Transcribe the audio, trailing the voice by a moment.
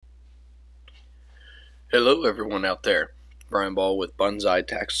Hello, everyone out there. Brian Ball with Bonsai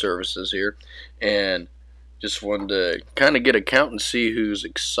Tax Services here, and just wanted to kind of get a count and see who's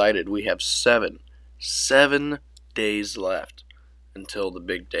excited. We have seven days left until the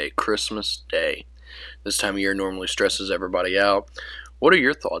big day, Christmas Day. This time of year normally stresses everybody out. What are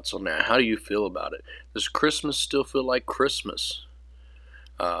your thoughts on that? How do you feel about it? Does Christmas still feel like Christmas?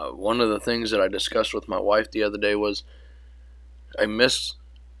 One of the things that I discussed with my wife the other day was I miss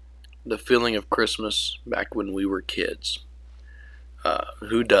the feeling of Christmas back when we were kids.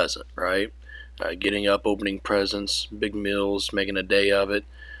 Who doesn't, right? Getting up, opening presents, big meals, making a day of it.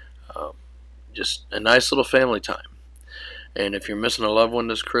 Um, just a nice little family time. And if you're missing a loved one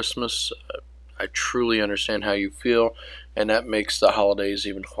this Christmas, I truly understand how you feel, and that makes the holidays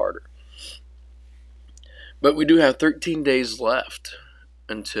even harder. But we do have 13 days left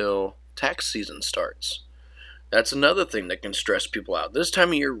until tax season starts. That's another thing that can stress people out. This time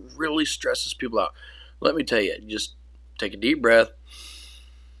of year really stresses people out. Let me tell you, just take a deep breath.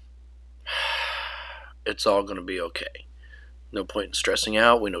 It's all going to be okay. No point in stressing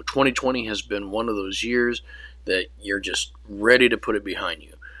out. We know 2020 has been one of those years that you're just ready to put it behind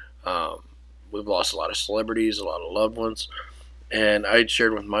you. We've lost a lot of celebrities, a lot of loved ones. And I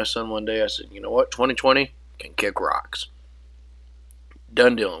shared with my son one day, I said, you know what, 2020 can kick rocks.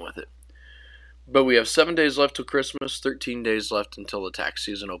 Done dealing with it. But we have 7 days left till Christmas, 13 days left until the tax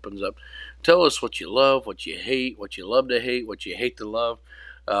season opens up. Tell us what you love, what you hate, what you love to hate, what you hate to love.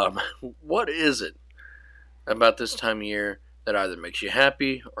 What is it about this time of year that either makes you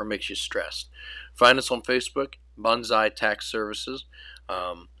happy or makes you stressed? Find us on Facebook, Bonsai Tax Services.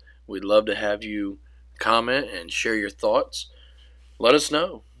 We'd love to have you comment and share your thoughts. Let us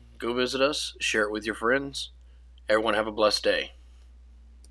know. Go visit us, share it with your friends. Everyone have a blessed day.